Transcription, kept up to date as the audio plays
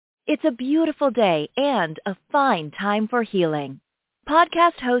It's a beautiful day and a fine time for healing.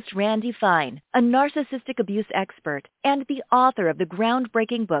 Podcast host Randy Fine, a narcissistic abuse expert and the author of the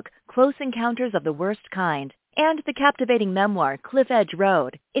groundbreaking book Close Encounters of the Worst Kind and the captivating memoir Cliff Edge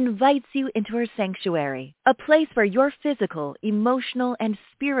Road, invites you into her sanctuary, a place where your physical, emotional, and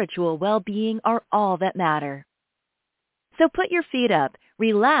spiritual well-being are all that matter. So put your feet up,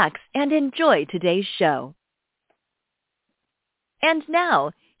 relax, and enjoy today's show. And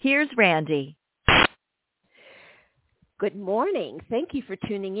now, here's Randy. Good morning. Thank you for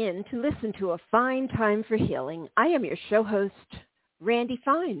tuning in to listen to A Fine Time for Healing. I am your show host, Randy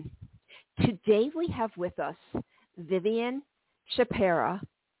Fine. Today we have with us Vivien Schapera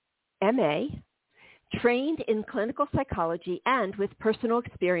M.A., trained in clinical psychology and with personal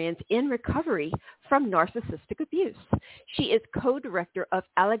experience in recovery from narcissistic abuse. She is co-director of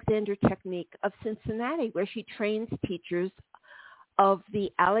Alexander Technique of Cincinnati, where she trains teachers of the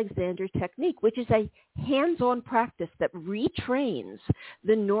Alexander Technique, which is a hands-on practice that retrains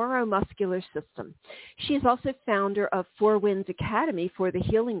the neuromuscular system. She is also founder of FourWinds Academy for the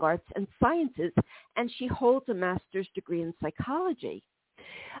Healing Arts and Sciences, and she holds a master's degree in psychology.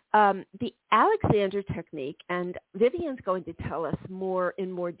 The Alexander Technique, and Vivien's going to tell us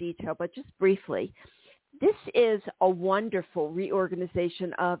in more detail, but just briefly, this is a wonderful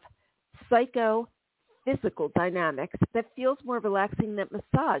reorganization of psychophysical dynamics that feels more relaxing than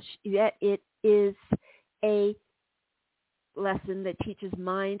massage, yet it is a lesson that teaches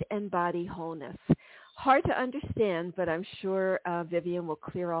mind and body wholeness. Hard to understand, but I'm sure Vivien will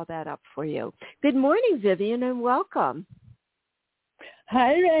clear all that up for you. Good morning, Vivien, and welcome.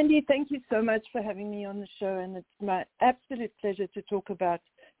 Hi, Randy. Thank you so much for having me on the show, and it's my absolute pleasure to talk about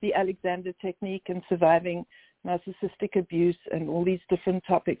the Alexander Technique and surviving narcissistic abuse and all these different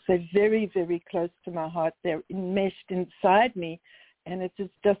topics. They're very, very close to my heart. They're enmeshed inside me, and it is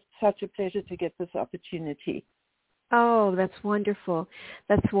just such a pleasure to get this opportunity. Oh, that's wonderful.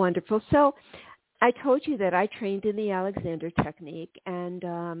 That's wonderful. So I told you that I trained in the Alexander Technique, and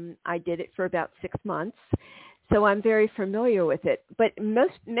I did it for about 6 months. So I'm very familiar with it, but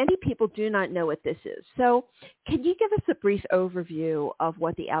many people do not know what this is. So can you give us a brief overview of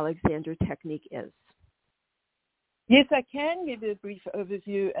what the Alexander Technique is? Yes, I can give you a brief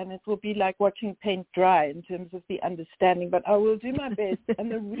overview, and it will be like watching paint dry in terms of the understanding, but I will do my best.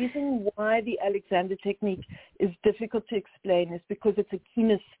 And the reason why the Alexander Technique is difficult to explain is because it's a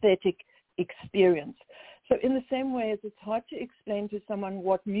kinesthetic experience. So in the same way as it's hard to explain to someone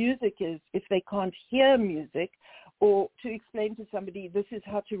what music is if they can't hear music, or to explain to somebody this is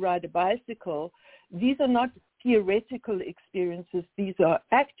how to ride a bicycle, these are not theoretical experiences. These are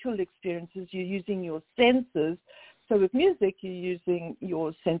actual experiences. You're using your senses. So with music, you're using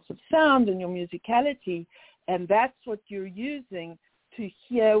your sense of sound and your musicality, and that's what you're using to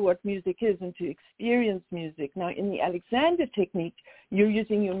hear what music is and to experience music. Now, in the Alexander Technique, you're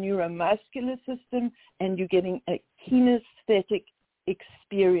using your neuromuscular system and you're getting a kinesthetic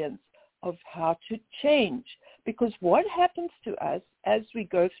experience of how to change. Because what happens to us as we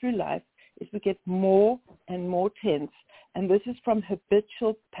go through life is we get more and more tense, and this is from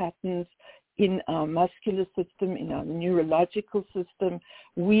habitual patterns in our muscular system, in our neurological system.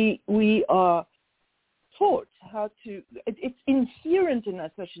 We are taught how to, it's inherent in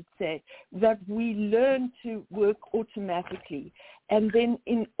us, I should say, that we learn to work automatically. And then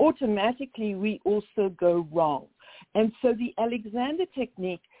automatically we also go wrong. And so the Alexander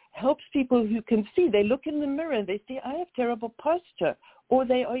Technique helps people who can see. They look in the mirror and they say, I have terrible posture. Or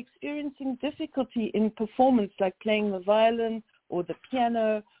they are experiencing difficulty in performance, like playing the violin or the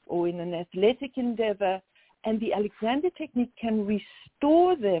piano or in an athletic endeavor. And the Alexander Technique can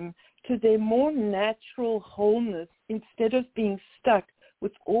restore them to their more natural wholeness instead of being stuck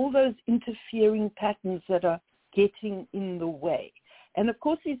with all those interfering patterns that are getting in the way. And of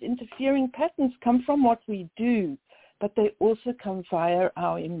course, these interfering patterns come from what we do, but they also come via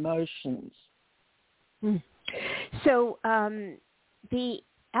our emotions. So the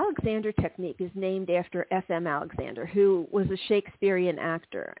Alexander Technique is named after F.M. Alexander, who was a Shakespearean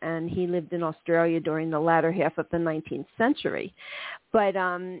actor, and he lived in Australia during the latter half of the 19th century. But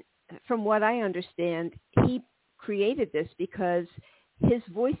from what I understand, he created this because his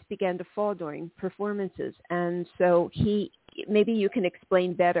voice began to fall during performances, and so maybe you can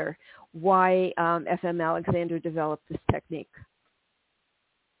explain better why F.M. Alexander developed this technique.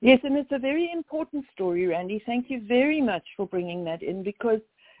 Yes, and it's a very important story, Randy. Thank you very much for bringing that in, because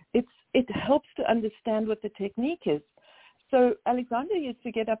it helps to understand what the technique is. So Alexander used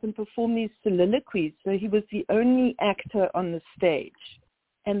to get up and perform these soliloquies. So he was the only actor on the stage.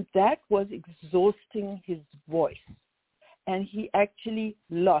 And that was exhausting his voice. and he actually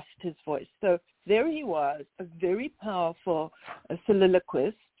lost his voice. So there he was, a very powerful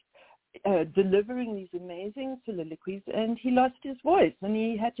soliloquist, delivering these amazing soliloquies, and he lost his voice, and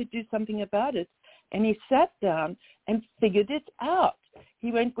he had to do something about it. And he sat down and figured it out.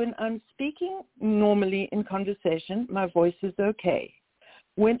 He went, when I'm speaking normally in conversation, my voice is okay.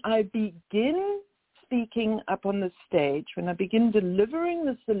 When I begin speaking up on the stage, when I begin delivering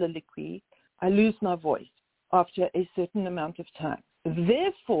the soliloquy, I lose my voice after a certain amount of time.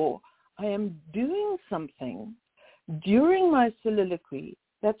 Therefore, I am doing something during my soliloquy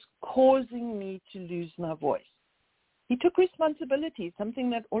that's causing me to lose my voice. He took responsibility, something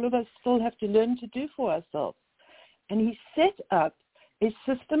that all of us still have to learn to do for ourselves. And he set up a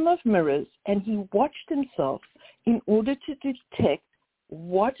system of mirrors, and he watched himself in order to detect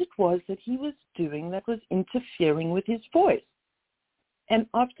what it was that he was doing that was interfering with his voice. And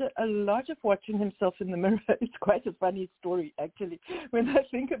after a lot of watching himself in the mirror, it's quite a funny story, actually, when I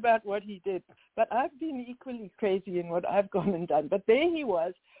think about what he did. But I've been equally crazy in what I've gone and done. But there he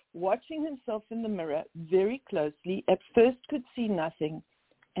was, watching himself in the mirror very closely. At first could see nothing.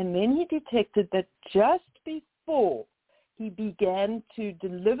 And then he detected that just before he began to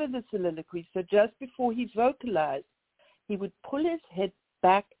deliver the soliloquy, so just before he vocalized, he would pull his head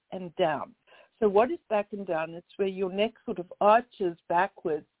back and down. So what is back and down? It's where your neck sort of arches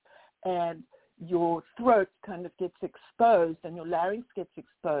backwards and your throat kind of gets exposed and your larynx gets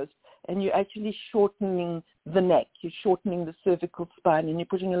exposed, and you're actually shortening the neck. You're shortening the cervical spine, and you're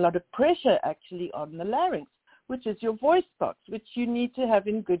putting a lot of pressure actually on the larynx, which is your voice box, which you need to have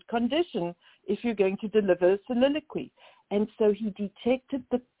in good condition if you're going to deliver a soliloquy. And so he detected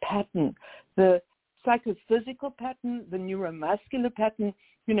the pattern, the psychophysical pattern, the neuromuscular pattern.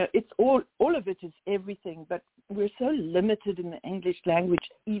 You know, it's all of it is everything, but we're so limited in the English language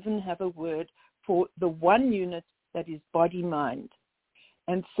to even have a word for the one unit that is body-mind.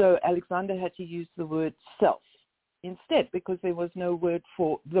 And so Alexander had to use the word self instead, because there was no word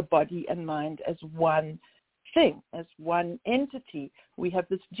for the body and mind as one thing, as one entity. We have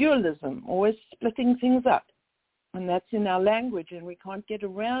this dualism, always splitting things up, and that's in our language, and we can't get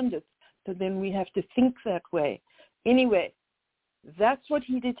around it. So then we have to think that way. Anyway, that's what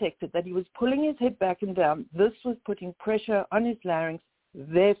he detected, that he was pulling his head back and down. This was putting pressure on his larynx.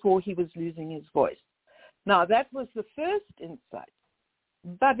 Therefore, he was losing his voice. Now, that was the first insight.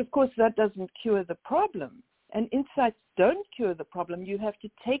 But, of course, that doesn't cure the problem. And insights don't cure the problem. You have to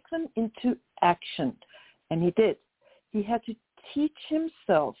take them into action. And he did. He had to teach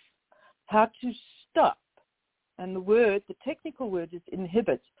himself how to stop. And the technical word is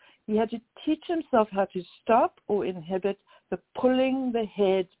inhibit. He had to teach himself how to stop or inhibit the pulling the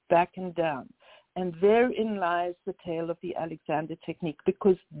head back and down. And therein lies the tale of the Alexander Technique,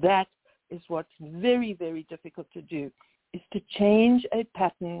 because that is what's very, very difficult to do, is to change a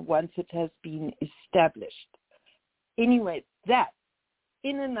pattern once it has been established. Anyway, that,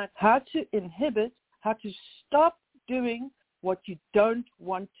 in a nutshell, how to inhibit, how to stop doing what you don't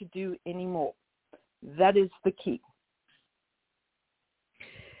want to do anymore. That is the key.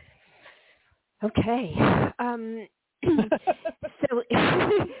 Okay. So,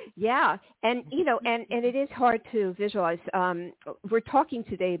 yeah. And, you know, and it is hard to visualize. We're talking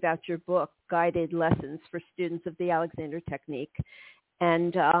today about your book, Guided Lessons for Students of the Alexander Technique.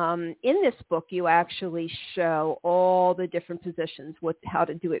 And in this book, you actually show all the different positions, how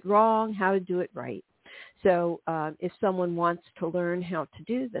to do it wrong, how to do it right. So if someone wants to learn how to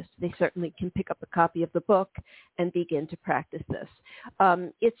do this, they certainly can pick up a copy of the book and begin to practice this.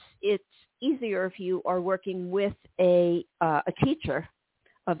 It's easier if you are working with a teacher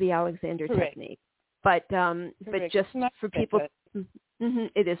of the Alexander Correct. Technique, but just for people,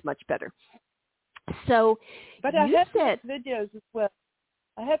 it is much better. So, but I have made videos as well.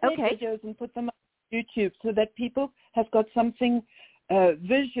 I have made videos and put them on YouTube so that people have got something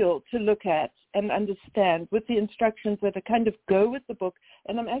visual to look at and understand with the instructions that kind of go with the book.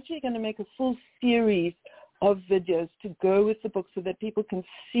 And I'm actually going to make a full series of videos to go with the book so that people can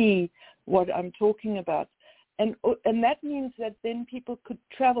see what I'm talking about. And that means that then people could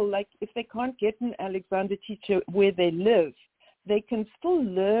travel, like if they can't get an Alexander teacher where they live, they can still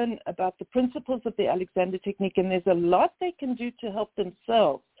learn about the principles of the Alexander Technique, and there's a lot they can do to help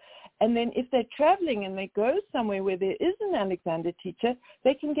themselves. And then if they're traveling and they go somewhere where there is an Alexander teacher,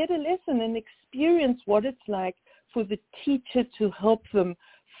 they can get a lesson and experience what it's like for the teacher to help them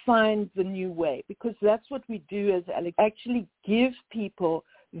find the new way, because that's what we do as Alex, actually give people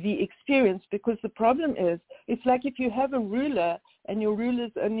the experience. Because the problem is, it's like if you have a ruler and your ruler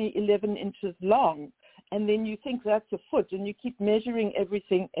is only 11 inches long, and then you think that's a foot and you keep measuring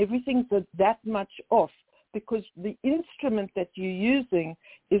everything's that much off because the instrument that you're using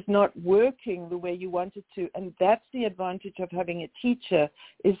is not working the way you want it to. And that's the advantage of having a teacher,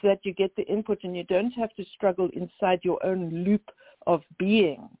 is that you get the input and you don't have to struggle inside your own loop of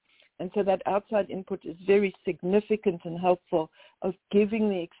being. And so that outside input is very significant and helpful of giving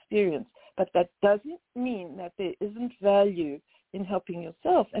the experience. But that doesn't mean that there isn't value in helping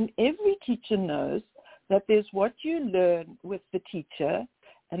yourself. And every teacher knows that there's what you learn with the teacher,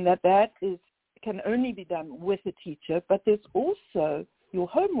 and that can only be done with a teacher, but there's also your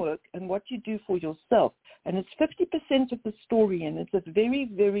homework and what you do for yourself. And it's 50% of the story, and it's a very,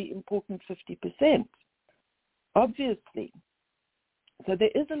 very important 50%, obviously. So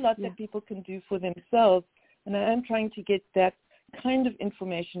there is a lot that people can do for themselves, and I am trying to get that kind of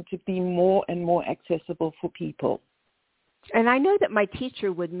information to be more and more accessible for people. And I know that my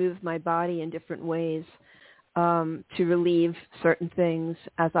teacher would move my body in different ways to relieve certain things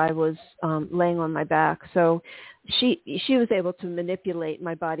as I was laying on my back. So she was able to manipulate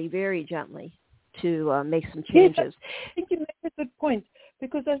my body very gently to make some changes. Yes, I think you make a good point,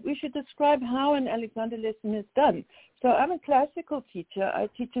 because we should describe how an Alexander lesson is done. So I'm a classical teacher. I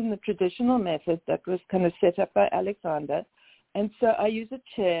teach in the traditional method that was kind of set up by Alexander. And so I use a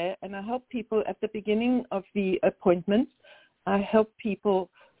chair, and I help people at the beginning of the appointment. I help people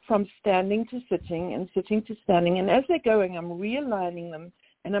from standing to sitting and sitting to standing. And as they're going, I'm realigning them,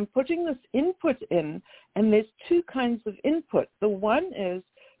 and I'm putting this input in. And there's two kinds of input. The one is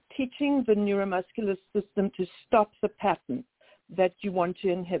teaching the neuromuscular system to stop the pattern that you want to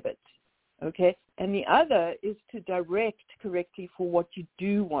inhibit, okay? And the other is to direct correctly for what you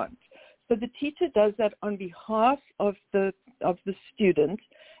do want. So the teacher does that on behalf of the student,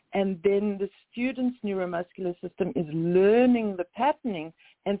 and then the student's neuromuscular system is learning the patterning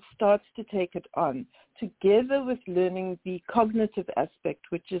and starts to take it on, together with learning the cognitive aspect,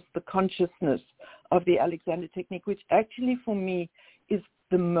 which is the consciousness of the Alexander Technique, which actually for me is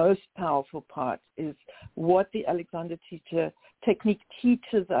the most powerful part, is what the Alexander Technique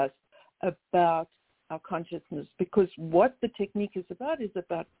teaches us about our consciousness. Because what the technique is about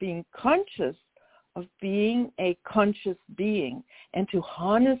being conscious of being a conscious being, and to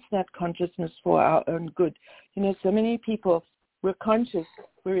harness that consciousness for our own good. You know, so many people, we're conscious,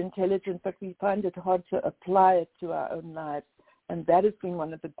 we're intelligent, but we find it hard to apply it to our own lives. And that has been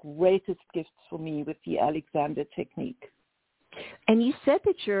one of the greatest gifts for me with the Alexander Technique. And you said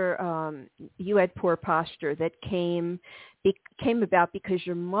that you had poor posture that came about because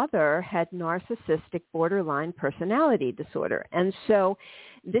your mother had narcissistic borderline personality disorder. And so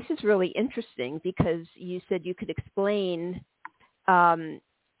this is really interesting, because you said you could explain, how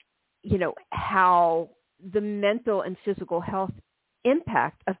the mental and physical health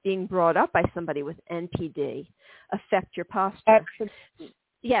impact of being brought up by somebody with NPD affect your posture. Absolutely.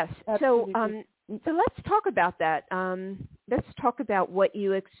 Yes. Absolutely. So let's talk about that. Let's talk about what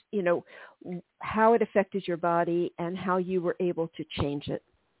how it affected your body and how you were able to change it.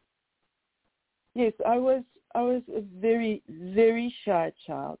 Yes, I was a very, very shy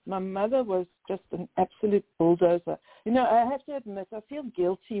child. My mother was just an absolute bulldozer. You know, I have to admit, I feel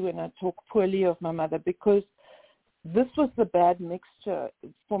guilty when I talk poorly of my mother, because this was the bad mixture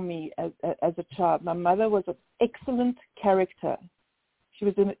for me as a child. My mother was an excellent character. She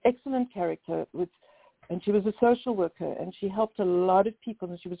was an excellent character, and she was a social worker, and she helped a lot of people,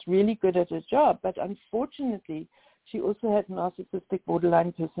 and she was really good at her job. But unfortunately, she also had narcissistic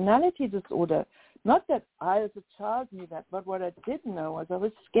borderline personality disorder. Not that I as a child knew that, but what I did know was I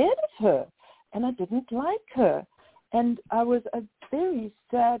was scared of her, and I didn't like her. And I was a very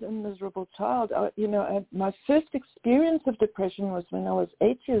sad and miserable child. My first experience of depression was when I was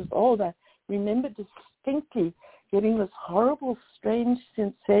 8 years old. I remember distinctly getting this horrible, strange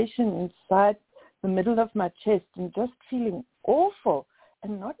sensation inside the middle of my chest and just feeling awful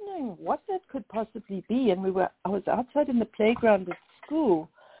and not knowing what that could possibly be. And I was outside in the playground at school,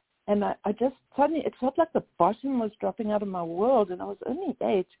 and I just suddenly, it felt like the bottom was dropping out of my world, and I was only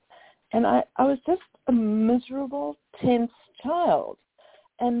 8. And I was just a miserable, tense child.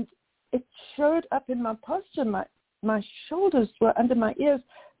 And it showed up in my posture. My shoulders were under my ears.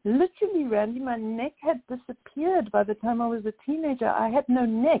 Literally, Randy, my neck had disappeared by the time I was a teenager. I had no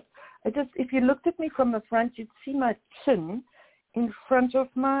neck. If you looked at me from the front, you'd see my chin in front of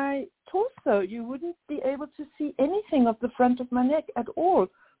my torso. You wouldn't be able to see anything of the front of my neck at all,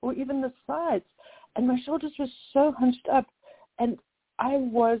 or even the sides. And my shoulders were so hunched up. And I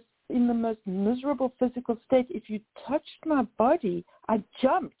was in the most miserable physical state. If you touched my body, I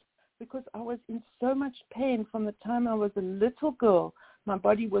jumped, because I was in so much pain from the time I was a little girl. My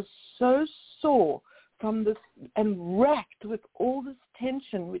body was so sore from this and racked with all this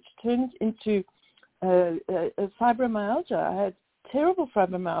tension, which turned into fibromyalgia. I had terrible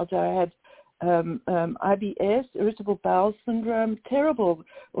fibromyalgia. I had IBS, irritable bowel syndrome, terrible.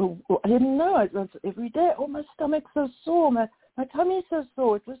 I didn't know. It was every day. Oh, my stomach's so sore. My tummy's so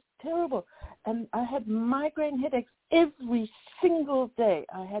sore. It was terrible. And I had migraine headaches every single day.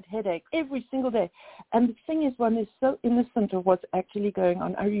 I had headaches every single day. And the thing is, one is so innocent of what's actually going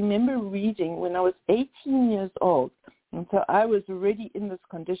on. I remember reading when I was 18 years old. And so I was already in this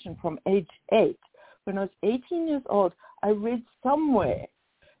condition from age 8. When I was 18 years old, I read somewhere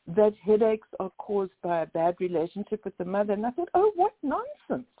that headaches are caused by a bad relationship with the mother. And I thought, oh, what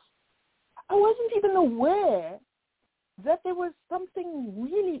nonsense. I wasn't even aware that there was something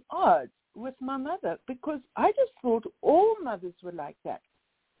really odd with my mother, because I just thought all mothers were like that,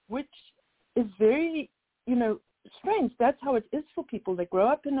 which is very, strange. That's how it is for people. They grow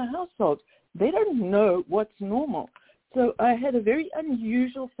up in a household. They don't know what's normal. So I had a very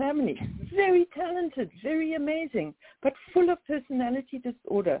unusual family, very talented, very amazing, but full of personality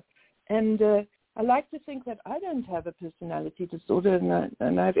disorder. And I like to think that I don't have a personality disorder,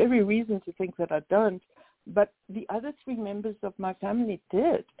 and I have every reason to think that I don't. But the other 3 members of my family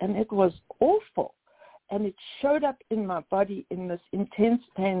did, and it was awful. And it showed up in my body in this intense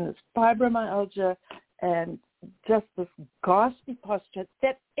pain, this fibromyalgia, and just this ghastly posture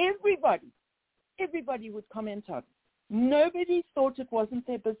that everybody would comment on. Nobody thought it wasn't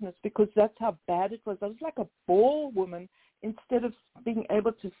their business, because that's how bad it was. I was like a ball woman. Instead of being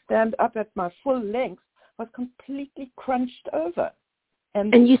able to stand up at my full length, I was completely crunched over.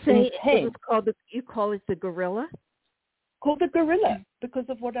 And you say it was called you call it the gorilla? Called the gorilla because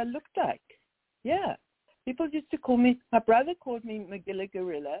of what I looked like. Yeah. People used to call me, my brother called me Magilla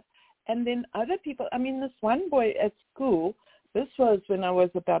Gorilla. And then other people, this one boy at school, this was when I was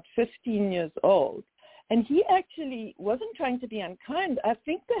about 15 years old. And he actually wasn't trying to be unkind. I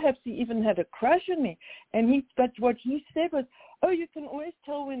think perhaps he even had a crush on me. But what he said was, oh, you can always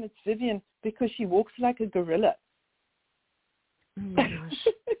tell when it's Vivien because she walks like a gorilla. Oh my gosh.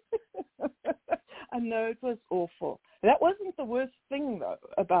 I know, it was awful. That wasn't the worst thing, though,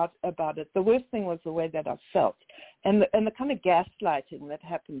 about it. The worst thing was the way that I felt, and the kind of gaslighting that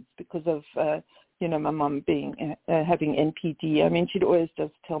happens because of my mom having NPD. She'd always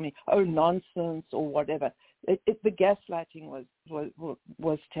just tell me, oh, nonsense or whatever. The gaslighting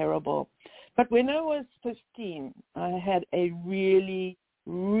was terrible. But when I was 15, I had a really,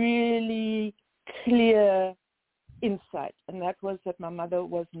 really clear insight, and that was that my mother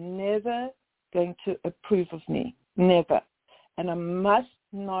was never going to approve of me, never. And I must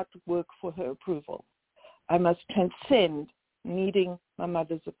not work for her approval. I must transcend needing my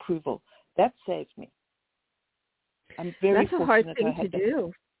mother's approval. That saved me. I'm very That's a hard fortunate thing to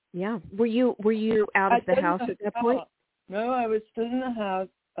do. Yeah. Were you out of the house at that point? No, I was still in the house.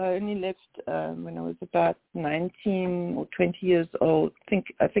 I only left when I was about 19 or 20 years old.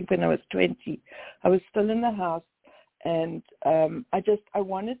 I think when I was 20, I was still in the house. And I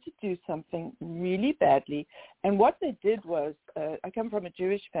wanted to do something really badly. And what they did was, I come from a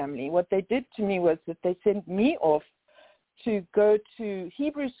Jewish family. What they did to me was that they sent me off to go to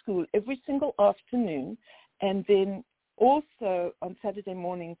Hebrew school every single afternoon. And then also on Saturday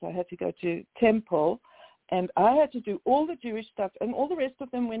mornings, I had to go to temple. And I had to do all the Jewish stuff. And all the rest of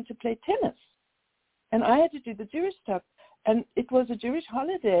them went to play tennis. And I had to do the Jewish stuff. And it was a Jewish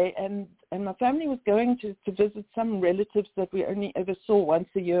holiday, and my family was going to visit some relatives that we only ever saw once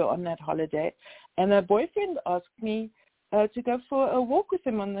a year on that holiday. And a boyfriend asked me to go for a walk with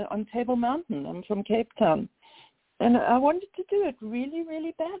him on Table Mountain. I'm from Cape Town. And I wanted to do it really,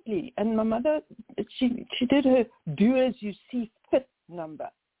 really badly. And my mother, she did her do as you see fit number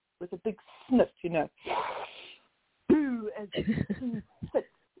with a big sniff, do as you see fit.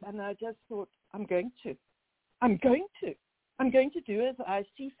 And I just thought, I'm going to do as I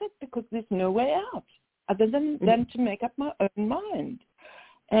see fit, because there's no way out other than to make up my own mind.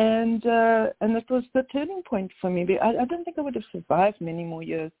 And it was the turning point for me. I don't think I would have survived many more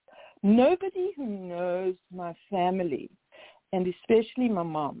years. Nobody who knows my family, and especially my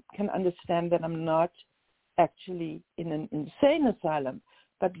mom, can understand that I'm not actually in an insane asylum.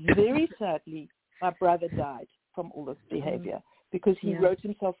 But very sadly, my brother died from all this behavior, because he wrote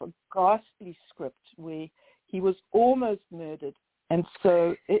himself a ghastly script where he was almost murdered. And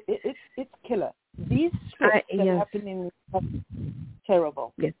so it's killer. These scripts that happen in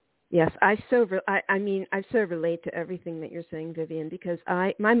terrible. Yes. I so relate to everything that you're saying, Vivien, because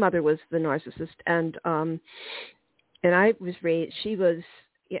my mother was the narcissist, and I was raised. She was,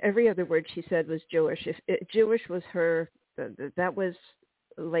 every other word she said was Jewish. If Jewish was her, that was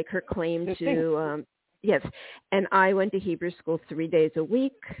like her claim to. Yes, and I went to Hebrew school 3 days a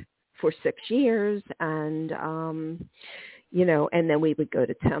week for 6 years, and and then we would go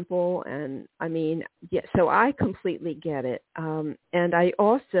to temple, and I mean, yeah. So I completely get it, and I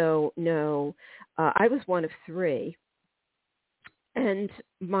also know I was one of 3, and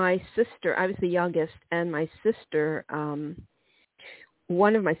my sister, I was the youngest, and my sister,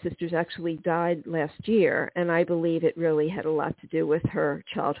 one of my sisters actually died last year, and I believe it really had a lot to do with her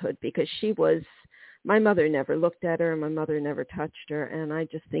childhood, because my mother never looked at her, and my mother never touched her, and I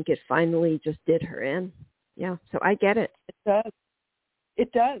just think it finally just did her in. Yeah, so I get it. It does.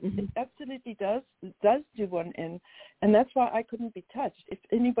 It does. Mm-hmm. It absolutely does. It does do one in. And that's why I couldn't be touched. If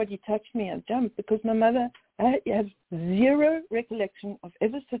anybody touched me, I'd jump, because my mother, I have zero recollection of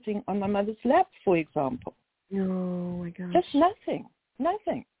ever sitting on my mother's lap, for example. Oh, my gosh. Just nothing.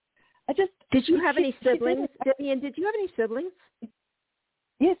 Did you have any siblings? Vivien, did you have any siblings?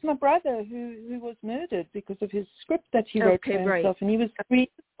 Yes, my brother, who was murdered because of his script that he wrote for himself, and he was 3 years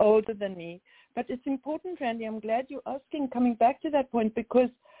older than me. But it's important, Randy, I'm glad you're asking, coming back to that point, because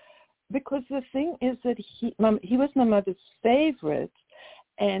the thing is that he was my mother's favorite,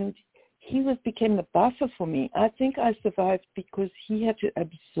 and he became the buffer for me. I think I survived because he had to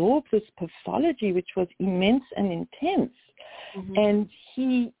absorb this pathology, which was immense and intense. Mm-hmm. And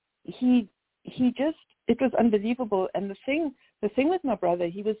he just, it was unbelievable. And the thing with my brother,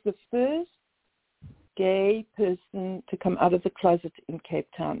 he was the first gay person to come out of the closet in Cape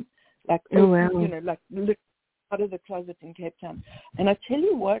Town. Like, oh, wow. Look out of the closet in Cape Town. And I tell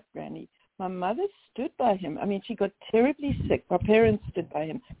you what, Granny, my mother stood by him. I mean, she got terribly sick. My parents stood by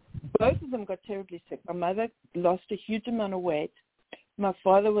him. Both of them got terribly sick. My mother lost a huge amount of weight. My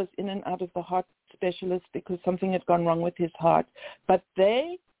father was in and out of the heart specialist because something had gone wrong with his heart. But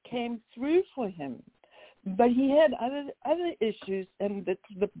they came through for him. But he had other issues, and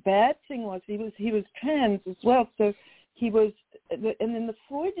the bad thing was he was trans as well. So he was, and in the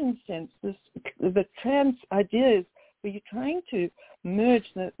Freudian sense, the trans idea is where you're trying to merge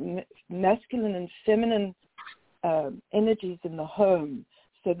the masculine and feminine energies in the home.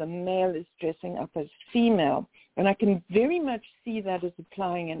 So the male is dressing up as female. And I can very much see that as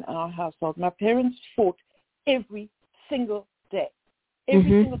applying in our household. My parents fought every single day,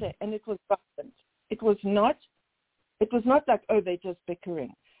 single day, and it was violent. It was not like, oh, they're just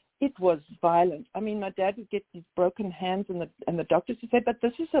bickering. It was violent. I mean, my dad would get these broken hands, and the doctors would say, but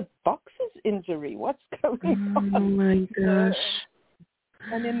this is a boxer's injury. What's going on? Oh, my gosh.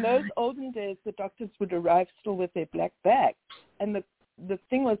 And in those olden days, the doctors would arrive still with their black bag. And the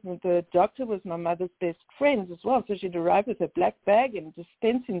thing was, the doctor was my mother's best friend as well. So she'd arrive with a black bag and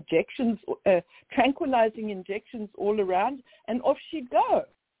dispense injections, tranquilizing injections all around, and off she'd go.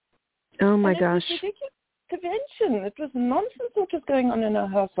 Oh, my gosh. It was ridiculous intervention. It was nonsense what was going on in our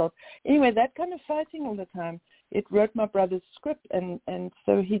household. Anyway, that kind of fighting all the time, it wrote my brother's script, and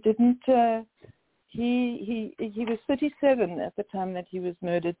so he didn't, he was 37 at the time that he was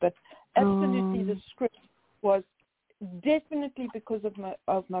murdered, but absolutely the script was definitely because of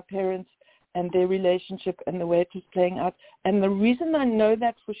my parents and their relationship and the way it was playing out. And the reason I know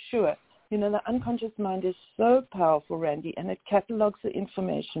that for sure, the unconscious mind is so powerful, Randy, and it catalogs the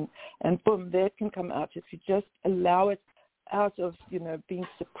information, and boom, there it can come out if you just allow it out of, being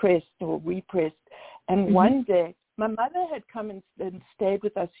suppressed or repressed. And one day, my mother had come and stayed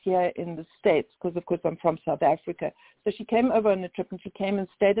with us here in the States because, of course, I'm from South Africa. So she came over on a trip, and she came and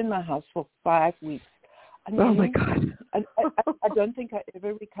stayed in my house for 5 weeks. I mean, oh, my God. I don't think I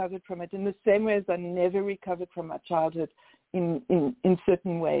ever recovered from it in the same way as I never recovered from my childhood in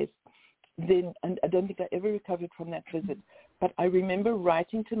certain ways. And I don't think I ever recovered from that visit. But I remember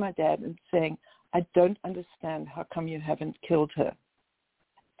writing to my dad and saying, I don't understand how come you haven't killed her.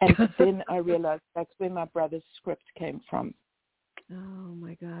 And then I realized that's where my brother's script came from. Oh,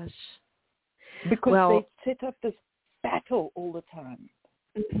 my gosh. Because they set up this battle all the time.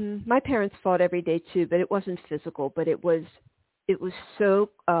 Mm-hmm. My parents fought every day too, but it wasn't physical, but it was so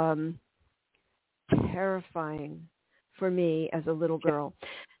terrifying for me as a little girl.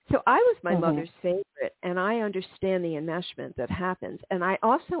 So I was my mother's favorite, and I understand the enmeshment that happens. And I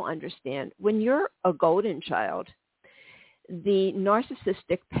also understand when you're a golden child, the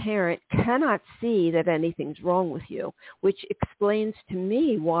narcissistic parent cannot see that anything's wrong with you, which explains to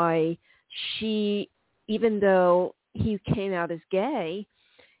me why she, even though he came out as gay,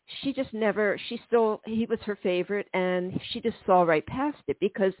 he was her favorite, and she just saw right past it,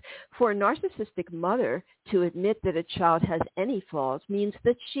 because for a narcissistic mother to admit that a child has any flaws means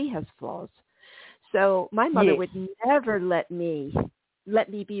that she has flaws. So my mother would never let me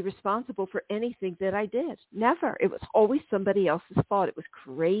be responsible for anything that I did. Never. It was always somebody else's fault. It was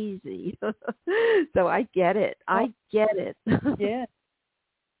crazy. So I get it. I get it. Yeah.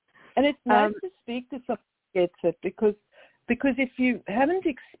 And it's nice to speak to someone who gets it because if you haven't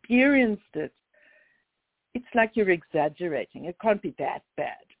experienced it, it's like you're exaggerating. It can't be that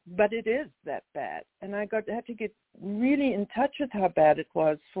bad, but it is that bad. And I had to get really in touch with how bad it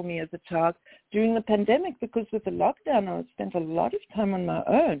was for me as a child during the pandemic, because with the lockdown, I spent a lot of time on my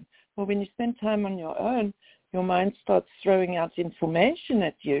own. Well, when you spend time on your own, your mind starts throwing out information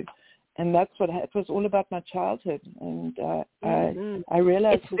at you. And that's what it was all about, my childhood. And I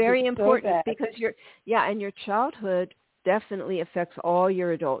realized it's very important so because your childhood definitely affects all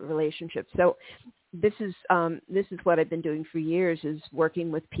your adult relationships. So this is what I've been doing for years, is working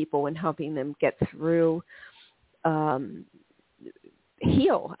with people and helping them get through,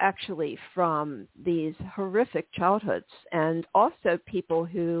 heal actually from these horrific childhoods, and also people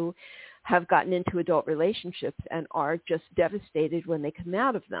who have gotten into adult relationships and are just devastated when they come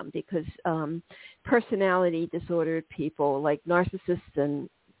out of them, because personality disordered people like narcissists and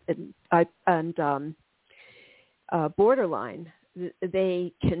borderline,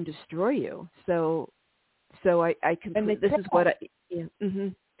 they can destroy you. So I can. This is what I. Yeah. Mm-hmm.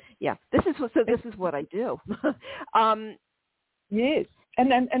 Yeah. This is what I do. Yes,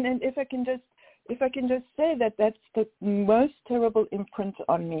 and if I can just say that that's the most terrible imprint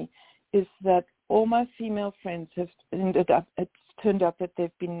on me, is that all my female friends have it's turned out that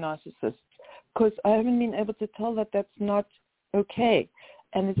they've been narcissists, because I haven't been able to tell that that's not okay.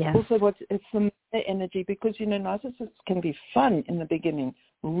 And it's also it's the energy, because, narcissists can be fun in the beginning,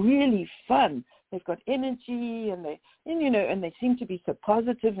 really fun. They've got energy and they seem to be so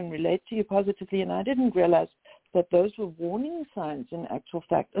positive and relate to you positively. And I didn't realize that those were warning signs in actual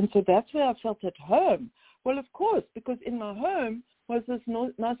fact. And so that's where I felt at home. Well, of course, because in my home was this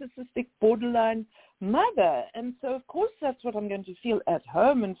narcissistic borderline mother. And so, of course, that's what I'm going to feel at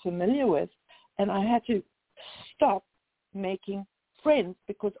home and familiar with. And I had to stop making friends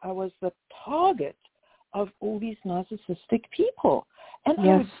because I was the target of all these narcissistic people. And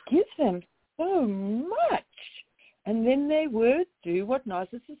I would give them so much. And then they would do what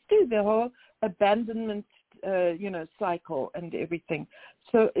narcissists do, the whole abandonment, cycle and everything.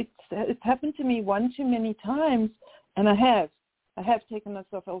 So it's happened to me one too many times, and I have taken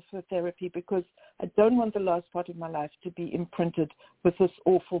myself off for therapy because I don't want the last part of my life to be imprinted with this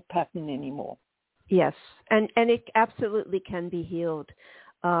awful pattern anymore. Yes, and it absolutely can be healed.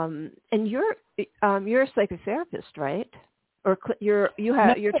 And you're a psychotherapist, right? Or you're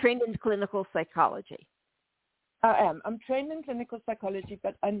trained in clinical psychology. I am. I'm trained in clinical psychology,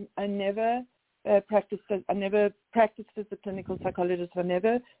 but I never practiced as a clinical psychologist. I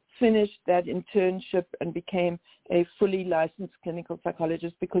never finished that internship and became a fully licensed clinical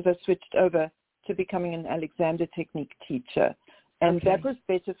psychologist because I switched over to becoming an Alexander Technique teacher, and that was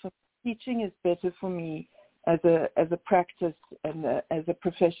better for me. Teaching is better for me as a practice and as a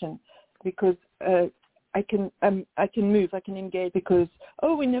profession, because I can move, I can engage, because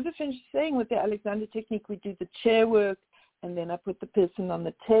we never finished saying with the Alexander Technique we do the chair work, and then I put the person on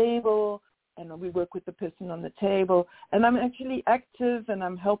the table and we work with the person on the table, and I'm actually active and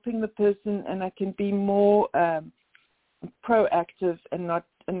I'm helping the person, and I can be more proactive and not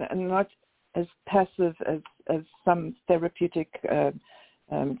as passive as some therapeutic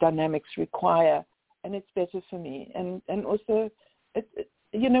dynamics require, and it's better for me. And also,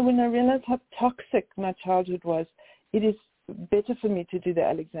 when I realized how toxic my childhood was, it is better for me to do the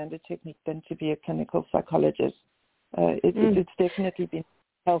Alexander Technique than to be a clinical psychologist. It's definitely been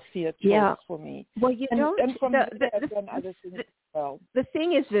healthier choice for me. Well, I've done other things as well. The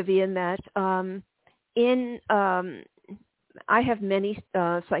thing is, Vivien, that I have many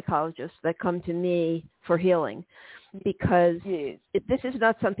psychologists that come to me for healing, because this is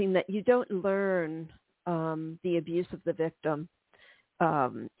not something that you don't learn, the abuse of the victim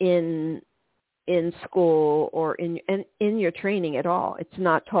in school or in your training at all. It's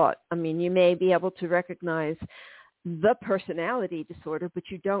not taught. I mean, you may be able to recognize the personality disorder, but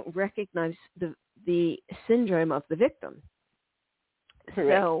you don't recognize the syndrome of the victim.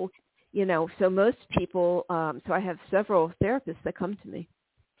 Correct. So most people, so I have several therapists that come to me.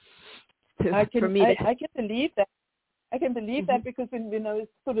 I can believe that. I can believe that, because when I was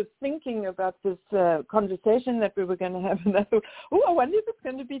sort of thinking about this conversation that we were going to have, and I thought, I wonder if it's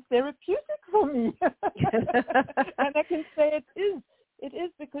going to be therapeutic for me. And I can say it is. It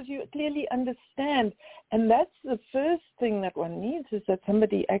is, because you clearly understand. And that's the first thing that one needs, is that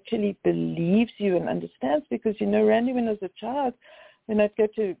somebody actually believes you and understands. Because, Randy, when I was a child, when I'd go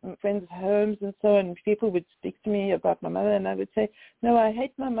to friends' homes and so on, people would speak to me about my mother, and I would say, no, I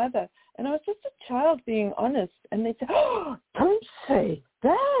hate my mother. And I was just a child being honest. And they'd say, don't say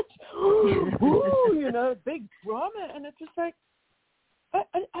that. Ooh, big drama. And it's just like,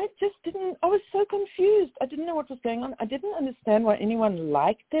 I just didn't, I was so confused. I didn't know what was going on. I didn't understand why anyone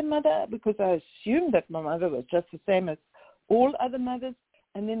liked their mother, because I assumed that my mother was just the same as all other mothers.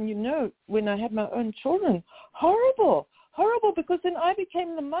 And then, when I had my own children, horrible, because then I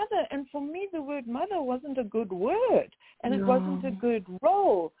became the mother. And for me, the word mother wasn't a good word, and it wasn't a good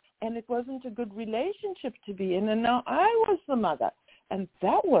role, and it wasn't a good relationship to be in. And now I was the mother, and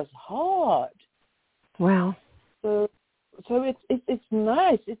that was hard. Wow. So it's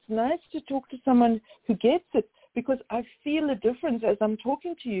nice. It's nice to talk to someone who gets it, because I feel a difference as I'm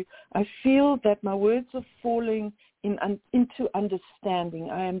talking to you. I feel that my words are falling into understanding.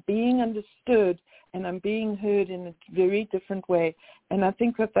 I am being understood, and I'm being heard in a very different way. And I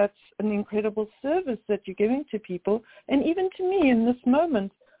think that that's an incredible service that you're giving to people. And even to me in this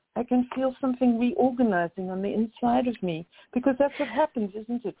moment, I can feel something reorganizing on the inside of me, because that's what happens,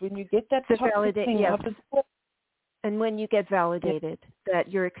 isn't it? When you get that toxic thing out of the... And when you get validated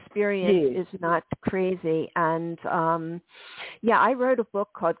that your experience is not crazy. And, I wrote a book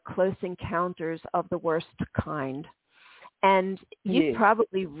called Close Encounters of the Worst Kind. And you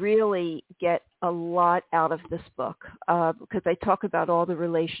probably really get a lot out of this book, because I talk about all the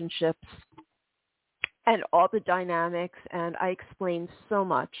relationships and all the dynamics, and I explain so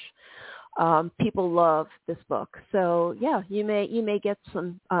much. People love this book. So you may get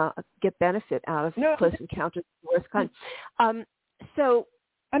some get benefit out of Close Encounters of the Worst Kind. So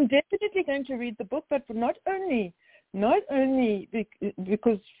I'm definitely going to read the book, but not only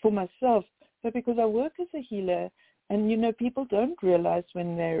because for myself, but because I work as a healer, and people don't realize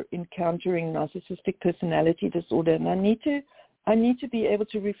when they're encountering narcissistic personality disorder, and I need to be able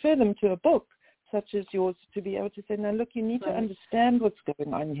to refer them to a book such as yours, to be able to say, now look, you need to understand what's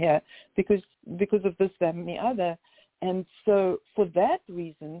going on here because of this, that, and the other. And so for that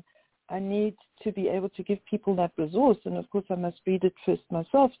reason, I need to be able to give people that resource. And of course, I must read it first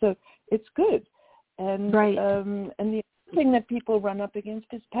myself. So it's good. And and the other thing that people run up against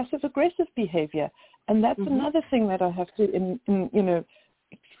is passive-aggressive behavior. And that's another thing that I have to,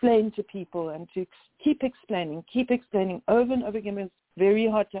 explain to people, and to keep explaining over and over again. It's very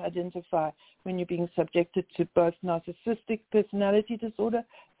hard to identify when you're being subjected to both narcissistic personality disorder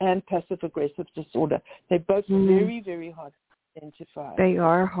and passive-aggressive disorder. They're both very, very hard to identify. They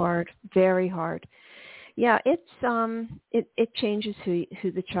are hard, very hard. Yeah, it's it changes who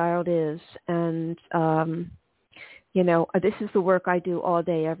the child is, and this is the work I do all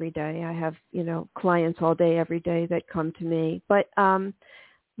day, every day. I have clients all day, every day that come to me, but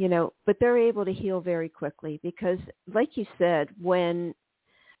they're able to heal very quickly, because, like you said, when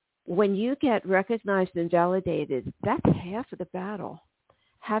you get recognized and validated, that's half of the battle.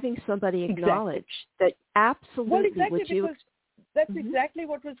 Having somebody acknowledge that absolutely that's exactly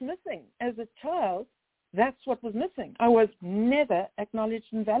what was missing. As a child, that's what was missing. I was never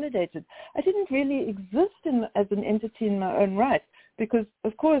acknowledged and validated. I didn't really exist as an entity in my own right, because,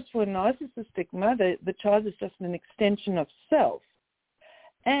 of course, for a narcissistic mother, the child is just an extension of self.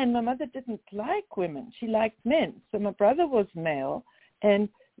 And my mother didn't like women. She liked men. So my brother was male, and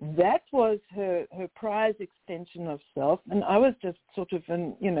that was her prize extension of self. And I was just sort of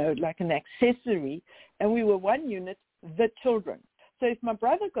like an accessory. And we were one unit, the children. So if my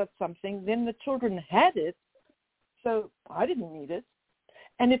brother got something, then the children had it. So I didn't need it.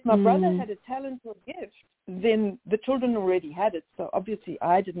 And if my brother had a talent or gift, then the children already had it. So obviously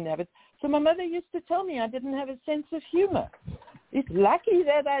I didn't have it. So my mother used to tell me I didn't have a sense of humor. It's lucky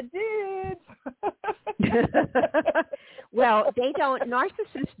that I did. Well,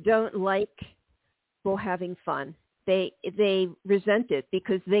 narcissists don't like people having fun. They resent it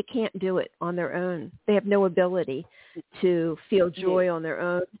because they can't do it on their own. They have no ability to feel joy on their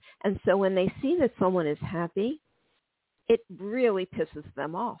own. And so when they see that someone is happy, it really pisses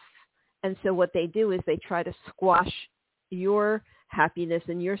them off. And so what they do is they try to squash your happiness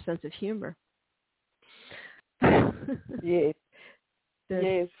and your sense of humor. Yes.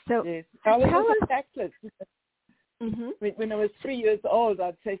 Yes. So yes. I was tactless. When I was 3 years old,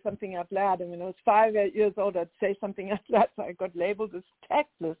 I'd say something out loud, and when I was 5 years old, I'd say something out loud. So I got labeled as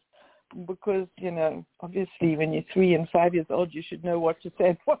tactless because, obviously when you're 3 and 5 years old, you should know what to say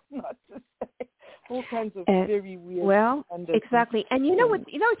and what not to say. All kinds of very weird. Well, exactly. And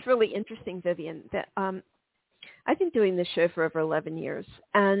it's really interesting, Vivien, that I've been doing this show for over 11 years,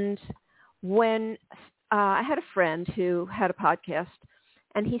 and when I had a friend who had a podcast,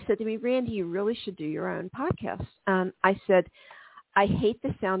 and he said to me, Randy, you really should do your own podcast. I said, I hate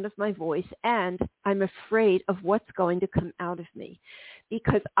the sound of my voice, and I'm afraid of what's going to come out of me,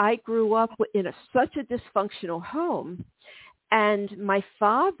 because I grew up in such a dysfunctional home, and my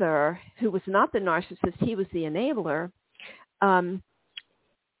father, who was not the narcissist, he was the enabler,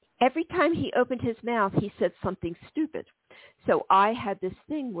 every time he opened his mouth, he said something stupid. So I had this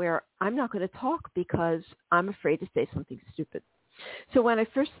thing where I'm not going to talk because I'm afraid to say something stupid. So when I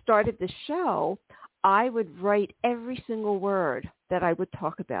first started the show, I would write every single word that I would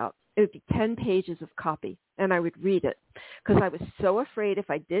talk about. It would be 10 pages of copy, and I would read it because I was so afraid if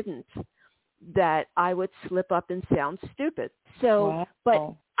I didn't that I would slip up and sound stupid. So, wow.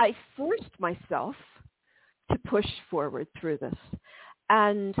 But I forced myself to push forward through this.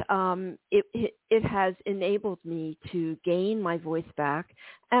 And it has enabled me to gain my voice back,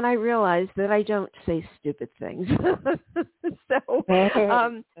 and I realized that I don't say stupid things. So,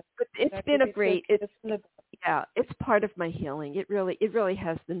 but it's been a great. It's part of my healing. It really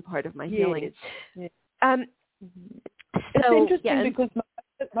has been part of my healing. Yes. So, it's interesting because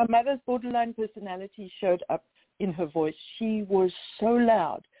my mother's borderline personality showed up in her voice. She was so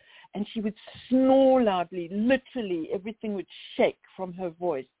loud. And she would snore loudly, literally everything would shake from her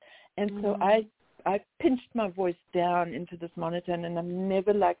voice. And so I pinched my voice down into this monotone, and I've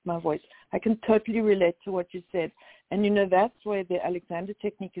never liked my voice. I can totally relate to what you said. And, that's where the Alexander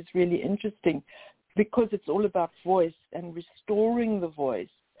Technique is really interesting, because it's all about voice and restoring the voice.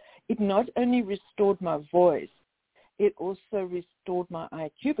 It not only restored my voice, it also restored my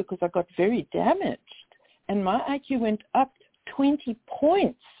IQ, because I got very damaged. And my IQ went up 20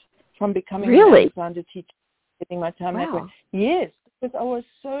 points. From becoming an Alexander teacher, getting my time that way. Yes, because I was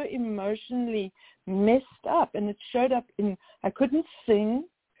so emotionally messed up, and it showed up in, I couldn't sing,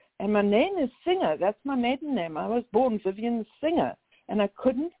 and my name is Singer. That's my maiden name. I was born Vivien Singer, and I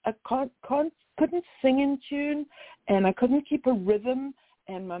couldn't sing in tune, and I couldn't keep a rhythm,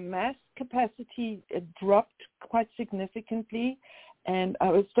 and my mass capacity dropped quite significantly, and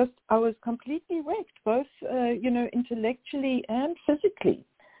I was completely wrecked, both intellectually and physically.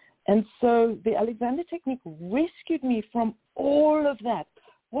 And so the Alexander Technique rescued me from all of that.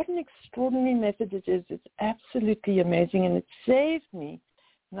 What an extraordinary method it is. It's absolutely amazing, and it saved me.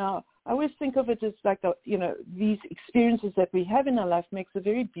 Now, I always think of it as like, these experiences that we have in our life makes a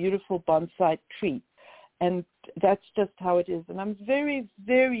very beautiful bonsai tree. And that's just how it is. And I'm very,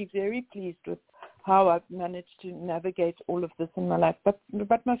 very, very pleased with how I've managed to navigate all of this in my life. But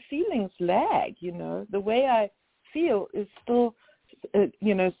my feelings lag, The way I feel is still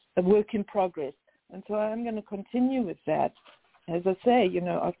a work in progress. And so I'm going to continue with that. As I say,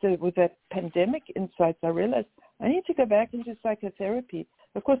 with that pandemic insights, I realized I need to go back into psychotherapy.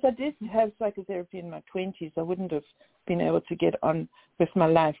 Of course, I did have psychotherapy in my 20s. I wouldn't have been able to get on with my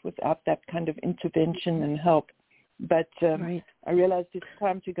life without that kind of intervention and help. But I realized it's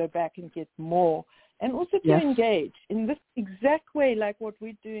time to go back and get more, and also to engage in this exact way, like what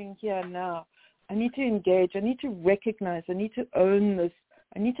we're doing here now. I need to engage. I need to recognize. I need to own this.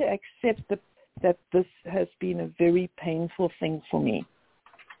 I need to accept that this has been a very painful thing for me.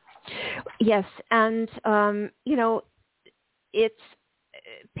 Yes, and it's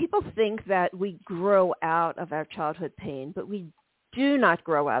people think that we grow out of our childhood pain, but we do not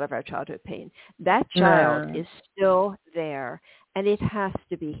grow out of our childhood pain. That child is still there, and it has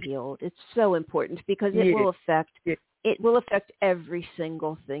to be healed. It's so important because it will affect. It will affect every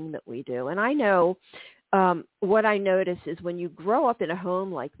single thing that we do. And I know what I notice is when you grow up in a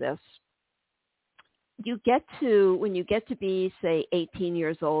home like this, when you get to be, say, 18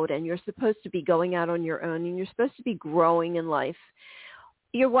 years old, and you're supposed to be going out on your own, and you're supposed to be growing in life,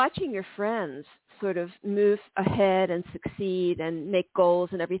 you're watching your friends sort of move ahead and succeed and make goals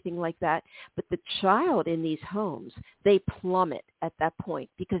and everything like that. But the child in these homes, they plummet at that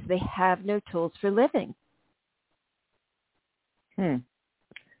point because they have no tools for living.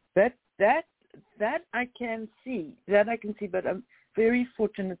 That I can see. But I'm very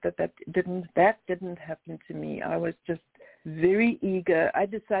fortunate that didn't happen to me. I was just very eager. I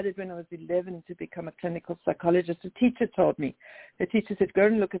decided when I was 11 to become a clinical psychologist. A teacher told me. The teacher said, go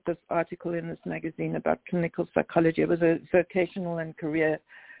and look at this article in this magazine about clinical psychology. It was a vocational and career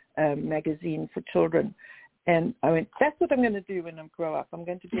magazine for children. And I went, that's what I'm going to do when I grow up. I'm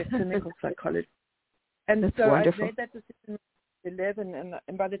going to be a clinical psychologist. And that's so wonderful. I made that decision 11,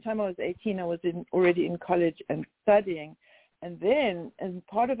 and by the time I was 18, I was already in college and studying. And then, as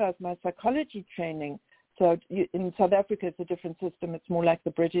part of my psychology training, so in South Africa, it's a different system. It's more like the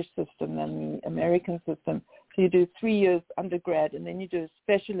British system than the American system. So you do 3 years undergrad, and then you do a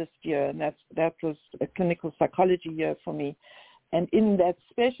specialist year, and that was a clinical psychology year for me. And in that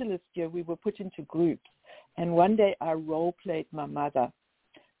specialist year, we were put into groups. And one day I role-played my mother.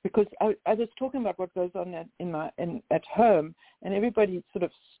 Because I was talking about what goes on at home, and everybody sort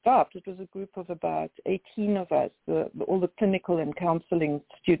of stopped. It was a group of about 18 of us. All the clinical and counseling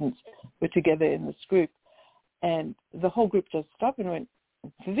students were together in this group. And the whole group just stopped and went,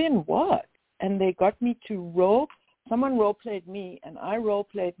 Vivien, what? And they got me to someone role-played me, and I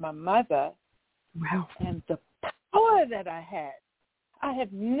role-played my mother. Wow. And the power that I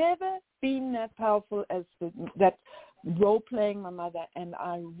have never been that powerful as that role-playing my mother. And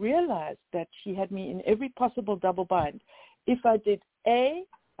I realized that she had me in every possible double bind. If I did A,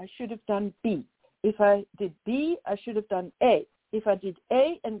 I should have done B. If I did B, I should have done A. If I did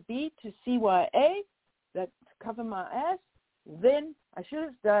A and B to CYA, that cover my ass, then I should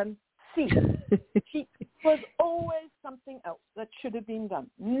have done C. She was always something else that should have been done.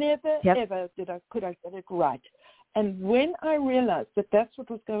 Never, ever could I get it right. And when I realized that that's what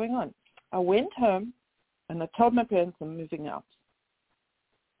was going on, I went home and I told my parents I'm moving out.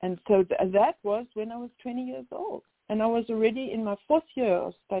 And so that was when I was 20 years old. And I was already in my 4th year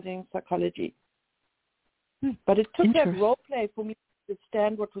of studying psychology. But it took that role play for me to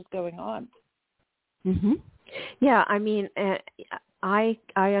understand what was going on. Mm-hmm. Yeah, I mean, I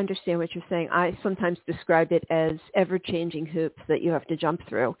understand what you're saying. I sometimes describe it as ever-changing hoops that you have to jump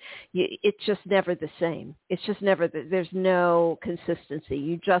through. It's just never the same. It's just never, there's no consistency.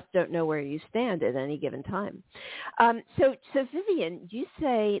 You just don't know where you stand at any given time. So Vivien, you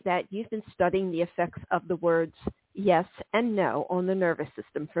say that you've been studying the effects of the words yes and no on the nervous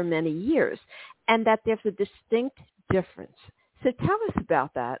system for many years, and that there's a distinct difference. So tell us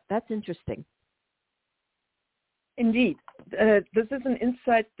about that. That's interesting. Indeed. This is an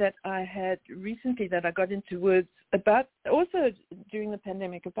insight that I had recently that I got into words about, also during the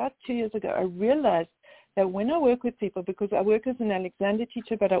pandemic, about 2 years ago. I realized that when I work with people, because I work as an Alexander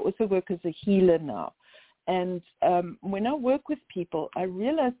teacher, but I also work as a healer now. And when I work with people, I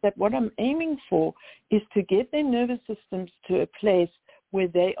realize that what I'm aiming for is to get their nervous systems to a place where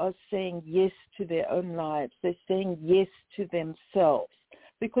they are saying yes to their own lives. They're saying yes to themselves.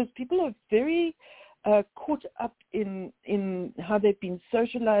 Because people are very caught up in how they've been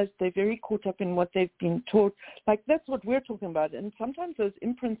socialized. They're very caught up in what they've been taught. Like, that's what we're talking about. And sometimes those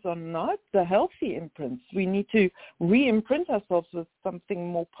imprints are not the healthy imprints. We need to re-imprint ourselves with something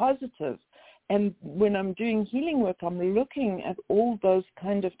more positive. And when I'm doing healing work, I'm looking at all those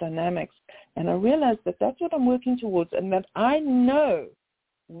kind of dynamics. And I realize that that's what I'm working towards, and that I know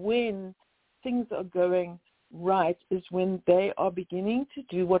when things are going right is when they are beginning to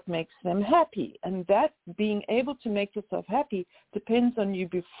do what makes them happy. And that being able to make yourself happy depends on you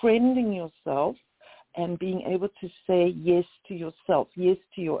befriending yourself and being able to say yes to yourself, yes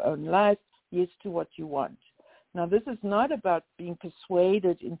to your own life, yes to what you want. Now, this is not about being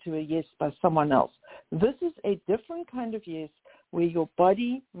persuaded into a yes by someone else. This is a different kind of yes where your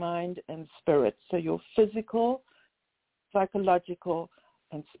body, mind, and spirit, so your physical, psychological,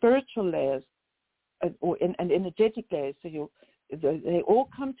 and spiritual layers, and energetic layers, so they all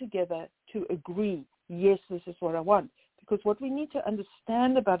come together to agree, yes, this is what I want. Because what we need to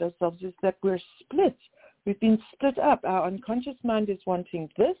understand about ourselves is that we're split. We've been split up. Our unconscious mind is wanting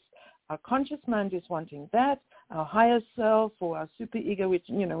this. Our conscious mind is wanting that. Our higher self or our superego,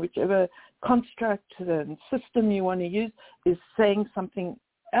 whichever construct and system you want to use, is saying something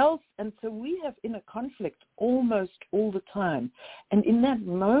else. And so we have inner conflict almost all the time. And in that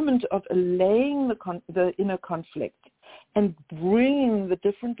moment of allaying the inner conflict and bringing the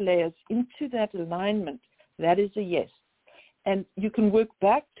different layers into that alignment, that is a yes. And you can work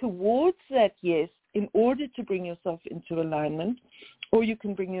back towards that yes in order to bring yourself into alignment, or you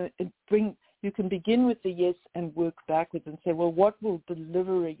can you can begin with the yes and work backwards and say, well, what will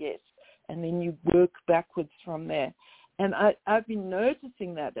deliver a yes? And then you work backwards from there. And I've been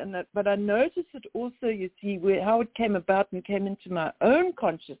noticing that, but I noticed it also, you see, how it came about and came into my own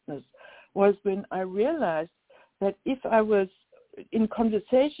consciousness was when I realized that if I was in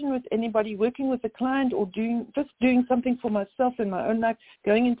conversation with anybody, working with a client, or doing something for myself in my own life,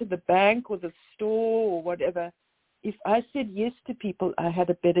 going into the bank or the store or whatever, if I said yes to people, I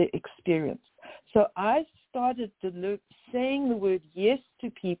had a better experience. So I started saying the word yes to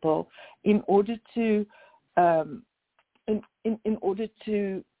people in order to in order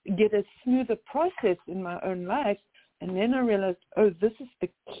to get a smoother process in my own life. And then I realized, this is the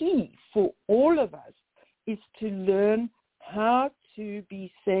key for all of us, is to learn how to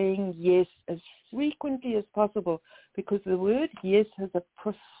be saying yes as frequently as possible, because the word yes has a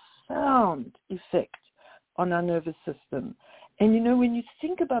profound effect on our nervous system. And when you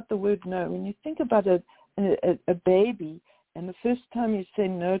think about the word no, when you think about a baby, and the first time you say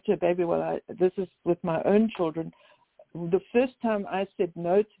no to a baby, this is with my own children, the first time I said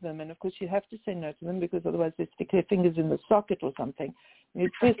no to them, and of course you have to say no to them because otherwise they stick their fingers in the socket or something. And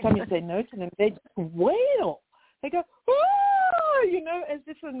the first time you say no to them, they just wail. They go, oh, as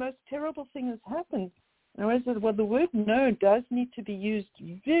if the most terrible thing has happened. And I said, well, the word no does need to be used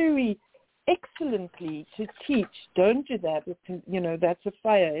very excellently to teach. Don't do that. It can, that's a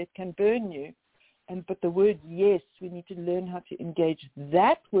fire. It can burn you. But the word yes, we need to learn how to engage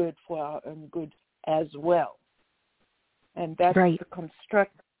that word for our own good as well. And that's right. the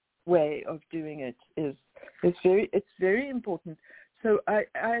constructive way of doing it. It's very important. So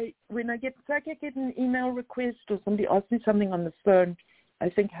when I get an email request or somebody asks me something on the phone, I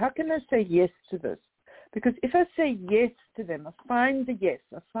think, how can I say yes to this? Because if I say yes to them, I find the yes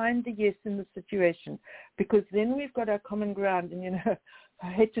in the situation, because then we've got our common ground. And, I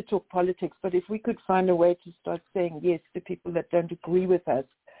hate to talk politics, but if we could find a way to start saying yes to people that don't agree with us,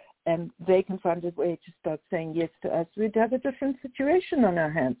 and they can find a way to start saying yes to us, we'd have a different situation on our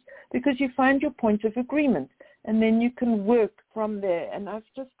hands, because you find your point of agreement, and then you can work from there. And I've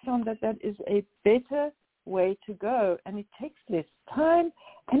just found that is a better way to go, and it takes less time,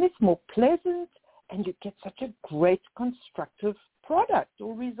 and it's more pleasant, and you get such a great constructive product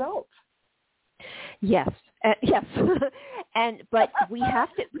or result. Yes, yes, but we have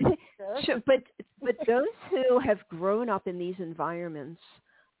to. But those who have grown up in these environments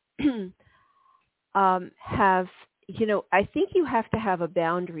have, I think you have to have a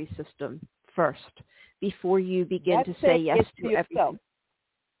boundary system first before you begin to say yes to everything.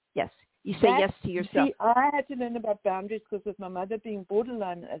 Yes, you say yes to yourself. See, I had to learn about boundaries because of my mother being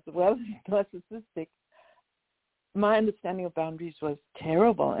borderline as well as narcissistic. My understanding of boundaries was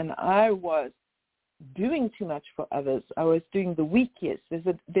terrible, and I was doing too much for others. I was doing the weak yes. There's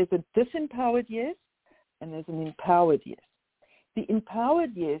a disempowered yes, and there's an empowered yes. The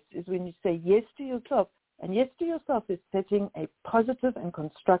empowered yes is when you say yes to yourself, and yes to yourself is setting a positive and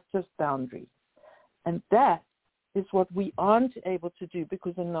constructive boundary. And that is what we aren't able to do,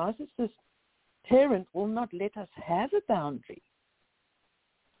 because a narcissist parent will not let us have a boundary.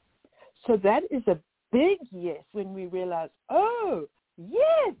 So that is a big yes when we realize, oh,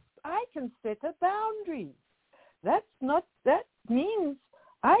 yes, I can set a boundary. That means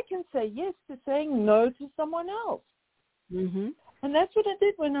I can say yes to saying no to someone else. Mm-hmm. And that's what I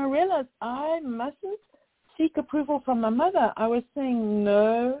did when I realized I mustn't seek approval from my mother. I was saying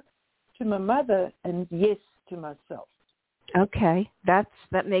no to my mother and yes to myself. Okay, that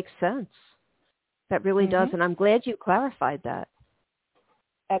makes sense. That really does, and I'm glad you clarified that.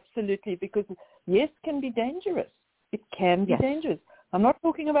 Absolutely, because yes can be dangerous. It can be dangerous. I'm not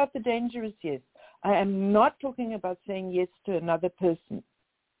talking about the dangerous yes. I am not talking about saying yes to another person.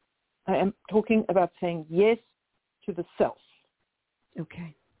 I am talking about saying yes to the self.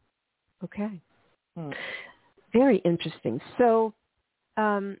 Okay. Very interesting. So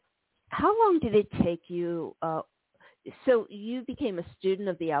how long did it take you? So you became a student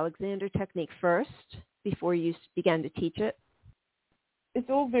of the Alexander Technique first before you began to teach it? It's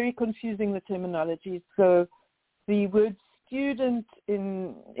all very confusing, the terminology. So the word student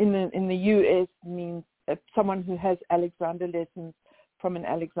in the U.S. means someone who has Alexander lessons from an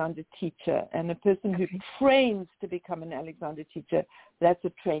Alexander teacher, and a person who trains to become an Alexander teacher, that's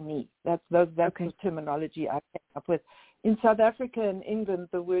a trainee. That's the terminology I came up with. In South Africa and England,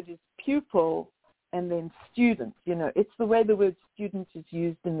 the word is pupil and then student. It's the way the word student is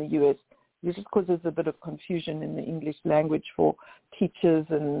used in the U.S. This is because there's a bit of confusion in the English language for teachers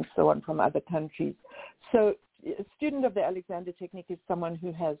and so on from other countries. So a student of the Alexander Technique is someone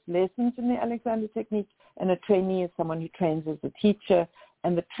who has lessons in the Alexander Technique, and a trainee is someone who trains as a teacher.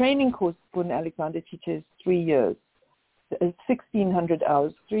 And the training course for an Alexander teacher is 3 years. It's 1,600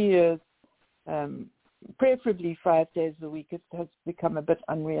 hours, 3 years, preferably 5 days a week. It has become a bit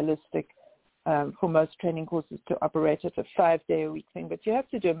unrealistic for most training courses to operate at a 5-day-a-week thing, but you have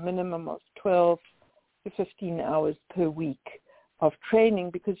to do a minimum of 12 to 15 hours per week of training,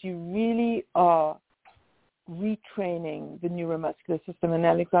 because you really are retraining the neuromuscular system. An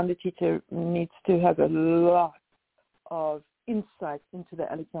Alexander teacher needs to have a lot of insight into the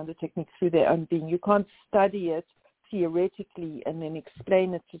Alexander Technique through their own being. You can't study it theoretically and then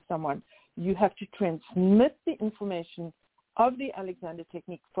explain it to someone. You have to transmit the information of the Alexander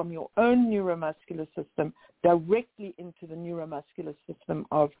Technique from your own neuromuscular system directly into the neuromuscular system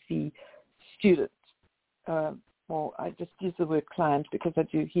of the student. Well, I just use the word client because I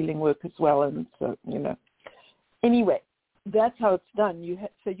do healing work as well, and so, Anyway, that's how it's done.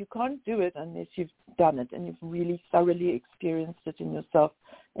 So you can't do it unless you've done it and you've really thoroughly experienced it in yourself,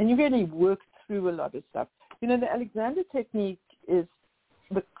 and you really worked through a lot of stuff. The Alexander Technique is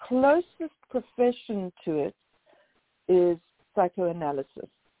the closest profession to it is psychoanalysis,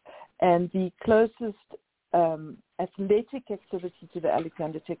 and the closest athletic activity to the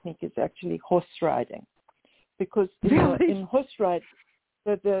Alexander Technique is actually horse riding, because in horse riding,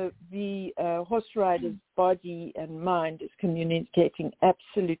 So the horse rider's body and mind is communicating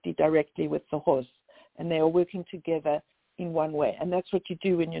absolutely directly with the horse, and they are working together in one way. And that's what you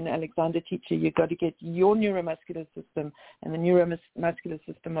do when you're an Alexander teacher. You've got to get your neuromuscular system and the neuromuscular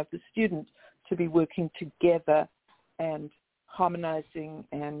system of the student to be working together and harmonizing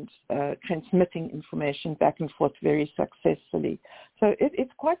and transmitting information back and forth very successfully. So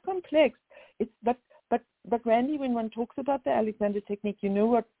it's quite complex. But Randy, when one talks about the Alexander Technique, you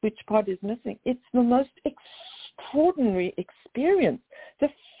know which part is missing? It's the most extraordinary experience, the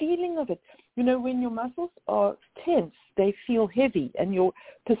feeling of it. You know, when your muscles are tense, they feel heavy, and your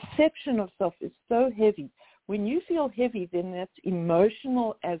perception of self is so heavy. When you feel heavy, then that's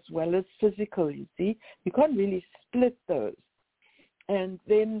emotional as well as physical, you see. You can't really split those. And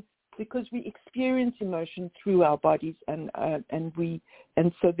then because we experience emotion through our bodies, and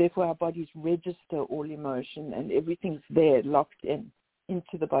so therefore our bodies register all emotion, and everything's there locked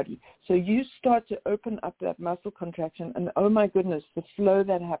into the body. So you start to open up that muscle contraction, and oh my goodness, the flow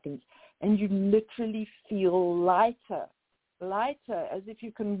that happens, and you literally feel lighter, as if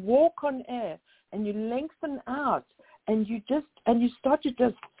you can walk on air, and you lengthen out, and you start to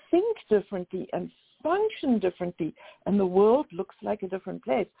just think differently and function differently, and the world looks like a different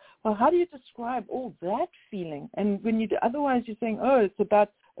place. Well, how do you describe all that feeling? And when otherwise you're saying, oh, it's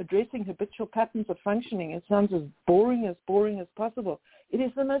about addressing habitual patterns of functioning. It sounds as boring as possible. It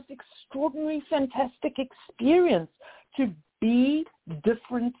is the most extraordinary, fantastic experience to be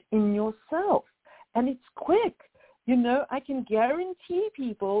different in yourself. And it's quick. You know, I can guarantee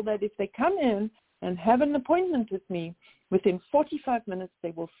people that if they come in and have an appointment with me, within 45 minutes,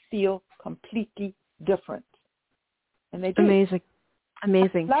 they will feel completely different. And they do.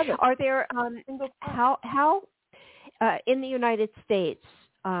 Amazing. Love it. Are there, how in the United States,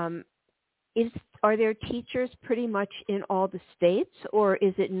 are there teachers pretty much in all the states, or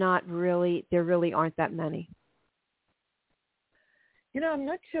is it not really, there really aren't that many? You know, I'm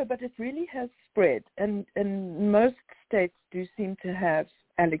not sure, but it really has spread. And most states do seem to have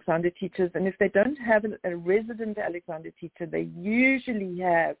Alexander teachers. And if they don't have a resident Alexander teacher, they usually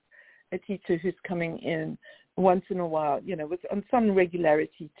have a teacher who's coming in once in a while, you know, on some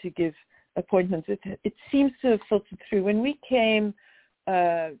regularity to give appointments. It seems to have filtered through. When we came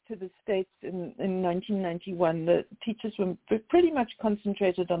to the States in 1991, the teachers were pretty much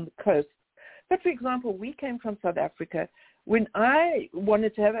concentrated on the coast. But, for example, we came from South Africa. When I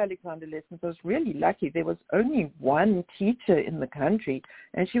wanted to have Alexander lessons, I was really lucky. There was only one teacher in the country,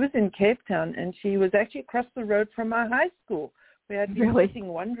 and she was in Cape Town, and she was actually across the road from my high school, where I'd been sitting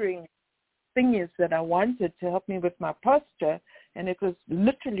wondering things that I wanted to help me with my posture, and it was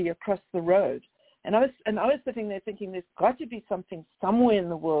literally across the road. And I was sitting there thinking, there's got to be something somewhere in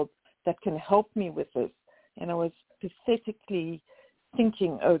the world that can help me with this. And I was pathetically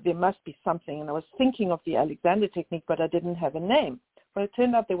thinking, oh, there must be something. And I was thinking of the Alexander Technique, but I didn't have a name. But it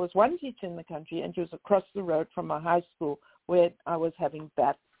turned out there was one teacher in the country, and she was across the road from my high school where I was having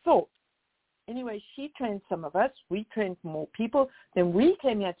bad thoughts. Anyway, she trained some of us. We trained more people. Then we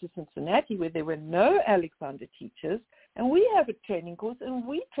came here to Cincinnati where there were no Alexander teachers, and we have a training course, and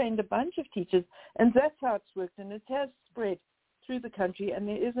we trained a bunch of teachers, and that's how it's worked, and it has spread through the country. And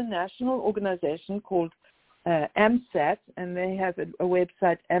there is a national organization called AMSAT, and they have a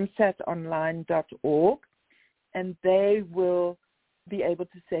website, amsatonline.org, and they will be able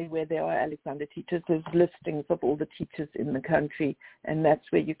to say where there are Alexander teachers. There's listings of all the teachers in the country, and that's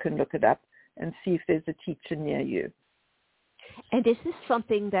where you can look it up and see if there's a teacher near you. And is this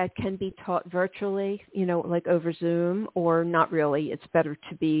something that can be taught virtually, you know, like over Zoom, or not really? It's better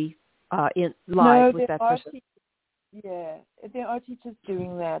to be live with that person. Yeah, there are teachers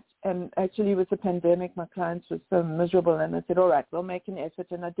doing that. And actually with the pandemic, my clients were so miserable, and I said, all right, we'll make an effort.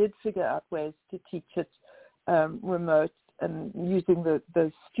 And I did figure out ways to teach it remote, and using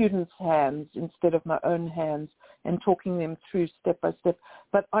the students' hands instead of my own hands, and talking them through step by step.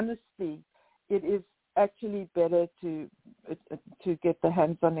 But honestly, it is actually better to get the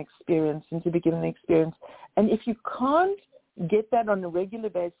hands-on experience and to begin an experience. And if you can't get that on a regular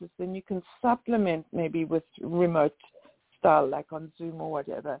basis, then you can supplement maybe with remote style, like on Zoom or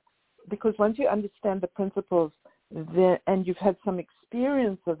whatever. Because once you understand the principles and you've had some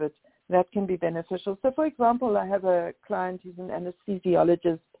experience of it, that can be beneficial. So, for example, I have a client who's an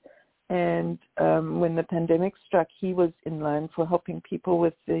anesthesiologist, and when the pandemic struck, he was in line for helping people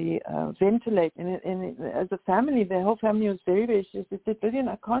with the ventilate. And as a family, the whole family was very, very stressed. They said, Vivien,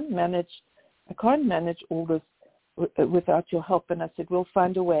 I can't manage all this without your help. And I said, we'll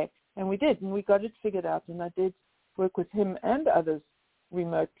find a way. And we did, and we got it figured out. And I did work with him and others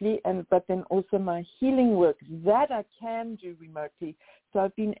remotely, but then also my healing work that I can do remotely. So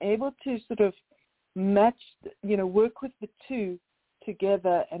I've been able to sort of match, work with the two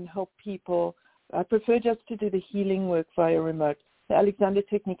together and help people. I prefer just to do the healing work via remote. The Alexander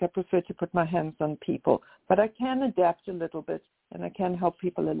Technique, I prefer to put my hands on people, but I can adapt a little bit and I can help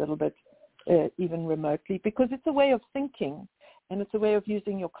people a little bit even remotely, because it's a way of thinking and it's a way of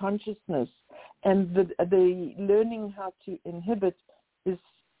using your consciousness, and the learning how to inhibit is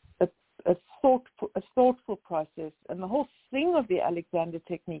a thoughtful process. And the whole thing of the Alexander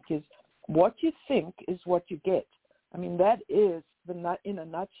Technique is what you think is what you get. I mean, that is in a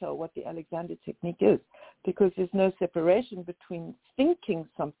nutshell what the Alexander Technique is, because there's no separation between thinking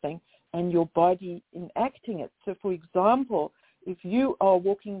something and your body enacting it. So, for example, if you are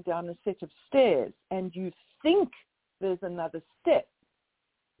walking down a set of stairs and you think there's another step,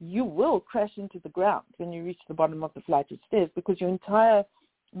 you will crash into the ground when you reach the bottom of the flight of stairs, because your entire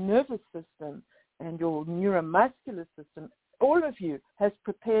nervous system and your neuromuscular system, all of you, has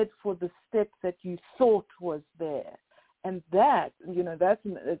prepared for the step that you thought was there. And that, that's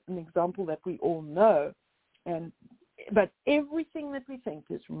an example that we all know. But everything that we think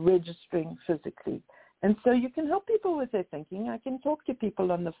is registering physically. And so you can help people with their thinking. I can talk to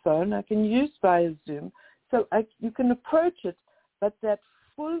people on the phone. I can use via Zoom. So you can approach it, but that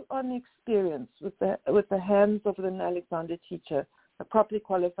full-on experience with the hands of an Alexander teacher, a properly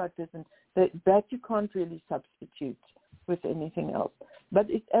qualified person, that you can't really substitute with anything else. But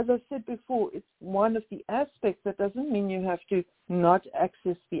as I said before, it's one of the aspects. That doesn't mean you have to not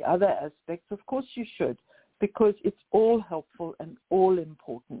access the other aspects. Of course you should, because it's all helpful and all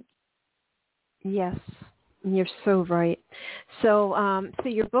important. Yes, you're so right. So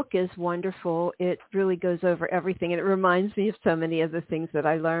your book is wonderful. It really goes over everything, and it reminds me of so many of the things that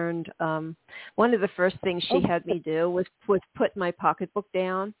I learned. One of the first things she had me do was put my pocketbook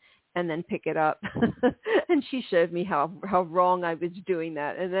down and then pick it up. And she showed me how wrong I was doing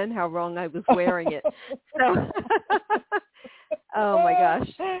that, and then how wrong I was wearing it. So, oh my gosh.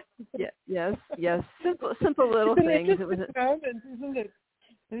 Yes. Simple little things. It was a moment, isn't it?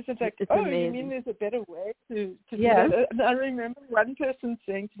 It's like, it's amazing. You mean there's a better way to do yes. that? And I remember one person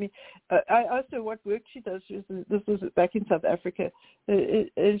saying to me, I asked her what work she does. This was back in South Africa.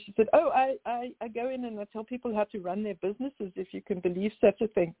 And she said, I go in and I tell people how to run their businesses, if you can believe such a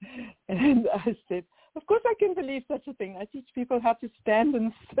thing. And I said, of course I can believe such a thing. I teach people how to stand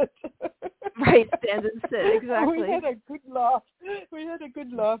and sit. Right, stand and sit, exactly. We had a good laugh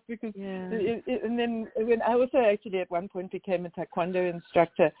because, and then when I also actually at one point became a taekwondo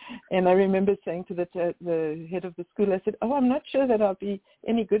instructor, and I remember saying to the head of the school, I said, I'm not sure that I'll be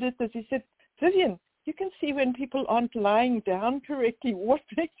any good at this. He said, Vivien, you can see when people aren't lying down correctly. What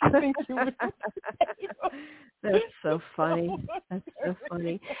makes you think you would? That's so funny. That's so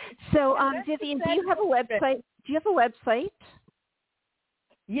funny. So, Vivien, do you have a website?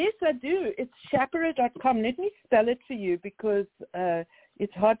 Yes, I do. It's Schapera.com. Let me spell it for you because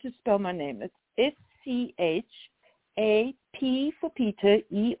it's hard to spell my name. It's SCHAP for Peter,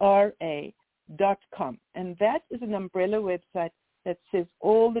 ERA.com. And that is an umbrella website that says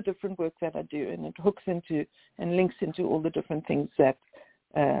all the different work that I do, and it hooks into and links into all the different things that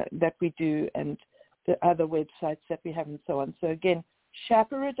we do and the other websites that we have and so on. So again,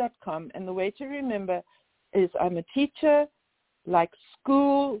 Schapera.com. And the way to remember is I'm a teacher. Like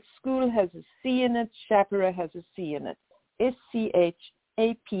school has a C in it. Schapera has a C in it.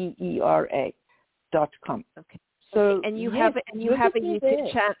 SCHAPERA.com. Okay. So and you have a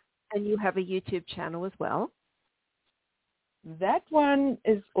YouTube channel, and you have a YouTube channel as well. That one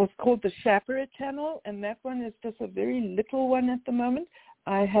is called the Schapera channel, and that one is just a very little one at the moment.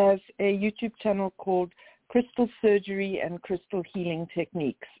 I have a YouTube channel called Crystal Surgery and Crystal Healing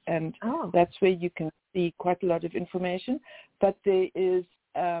Techniques, and that's where you can see quite a lot of information. But there is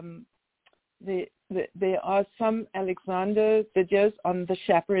there are some Alexander videos on the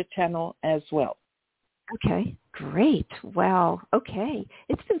Schapera channel as well. Okay, great. Wow. Okay.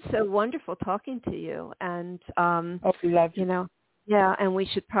 It's been so wonderful talking to you. And, love you. Yeah, and we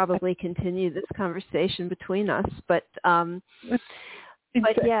should probably continue this conversation between us. But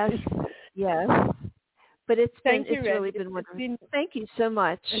yes. But it's really been wonderful. Thank you so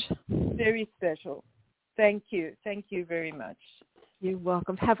much. It's very special. Thank you. Thank you very much. You're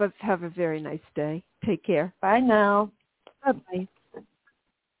welcome. Have a very nice day. Take care. Bye now. Bye-bye.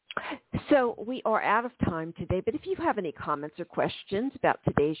 So we are out of time today, but if you have any comments or questions about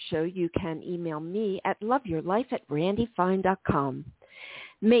today's show, you can email me at loveyourlife@randyfine.com.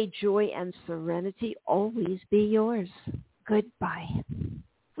 May joy and serenity always be yours. Goodbye.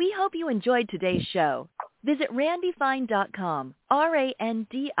 We hope you enjoyed today's show. Visit randyfine.com,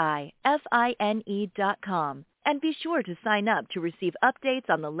 RANDIFINE.com, and be sure to sign up to receive updates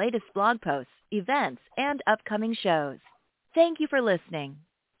on the latest blog posts, events, and upcoming shows. Thank you for listening.